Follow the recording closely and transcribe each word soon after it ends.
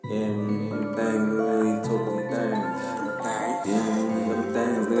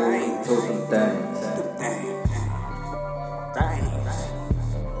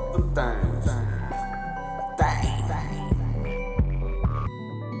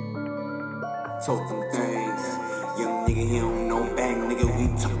Talk them things. Young nigga, he don't know bang, nigga, we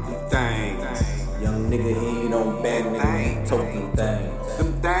talk them things. Young nigga, he don't bang, nigga, we talk them things.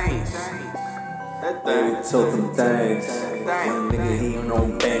 Them things. That Yeah, we thing. talk them things. Young nigga, he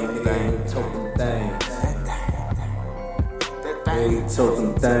don't bang, nigga, we talk them things. That Yeah, we thing. talk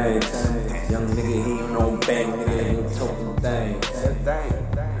them things. Young nigga, he don't bang, nigga, we talk them things. That thing.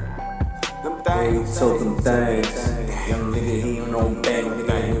 Them Yeah, we things. talk them things. Young nigga, he don't bang,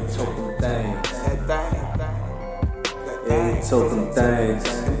 nigga, we talk them things. That thing. Yeah, we talk them things.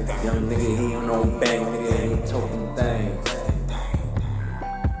 Young nigga, he don't bang, nigga, we talk them things.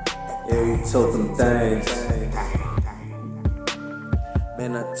 Yeah, we talk them things.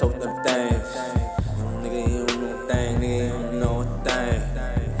 Man, I talk them things. Young nigga, he don't know a thing, nigga, he don't know a thing.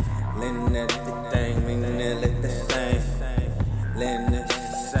 Letting that thing, nigga, let that thing. Letting that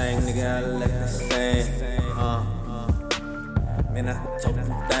sing, nigga, I let that sing. Man, I talk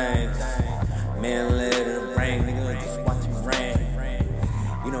them things. Man, let it rain, nigga, just watch it rain.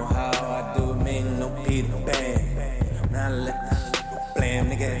 You know how I do it, man, no Peter Pan. Now I let that shit go blam,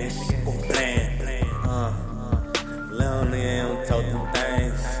 nigga, that shit go blam. Little nigga don't talk them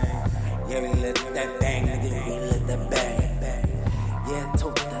things. Yeah, we let that bang, nigga, we let that bang. Yeah,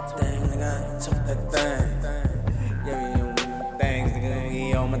 talk that thing, nigga, talk that thing. Yeah, we on my things, nigga,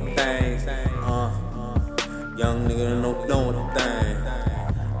 we on my things. Young nigga don't know a thing.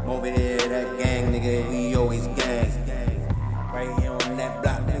 Over here, that gang, nigga, we always gang. Right here on that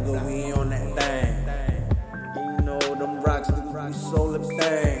block, nigga, we on that thing. You know them rocks, nigga, we sold the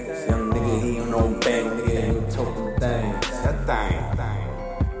things. Young nigga, he don't know bang, nigga, we talk them things. That thing.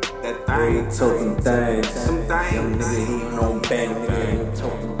 That Yeah, we thing. talk them things. Them things. Young nigga, he don't know bang, nigga, we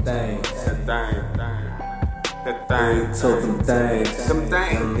talk them things. That thing. That Yeah, we thing. talk them things. Them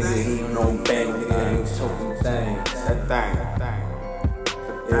things. Young nigga, he don't know bang, nigga, we talk them things. That thing.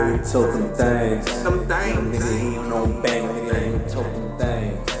 Yeah, we talk them things. Them Young things. nigga, he don't know bang, nigga, we talk them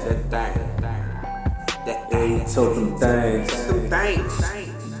things. That thing. That Yeah, we talk them things. them things.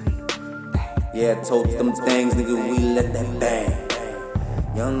 Yeah, I told them things, nigga, we let that bang.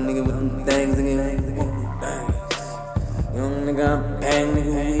 Young nigga with them things, nigga, we want them things. Young nigga bang,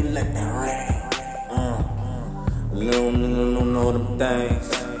 nigga, we let that rain. Little nigga don't know them things.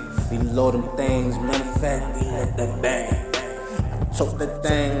 We load them things, matter of fact, we let that bang. I told that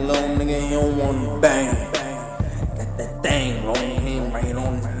thing, little nigga, he don't want to bang. Got that thing on him, right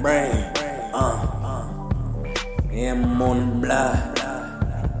on his brain. Yeah, I'm on the block.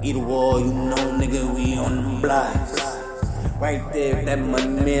 Either war, you know, nigga, we on the blocks. Right there, that money,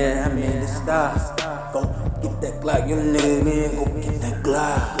 man, I'm in the stars. Go get that Glock, you nigga, man, go get that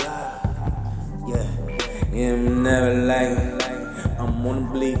Glock. Yeah, I'm never like it. I'm on the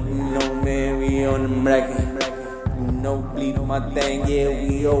bleed, you know, man, we on the bracket. You know, bleed on my thing, yeah,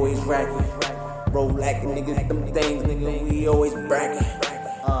 we always racking. Bro, like niggas, them things, nigga, we always bracket.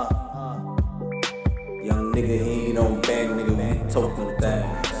 Young nigga, he don't bang, nigga, we talk them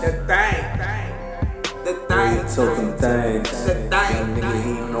things. That thing. That We thing. talk them things. That thing. Young nigga,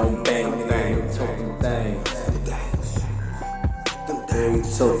 he don't bang, nigga, we talk them things. Yeah, we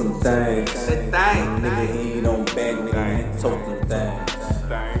talk them things. That thing. Young nigga, he don't bang, nigga, we talk them things.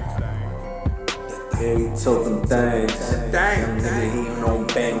 Yeah, we talk them things. Young nigga, he don't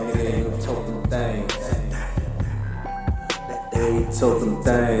bang, nigga, we talk them things. Yeah, we talk them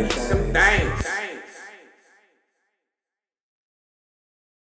things. Them things.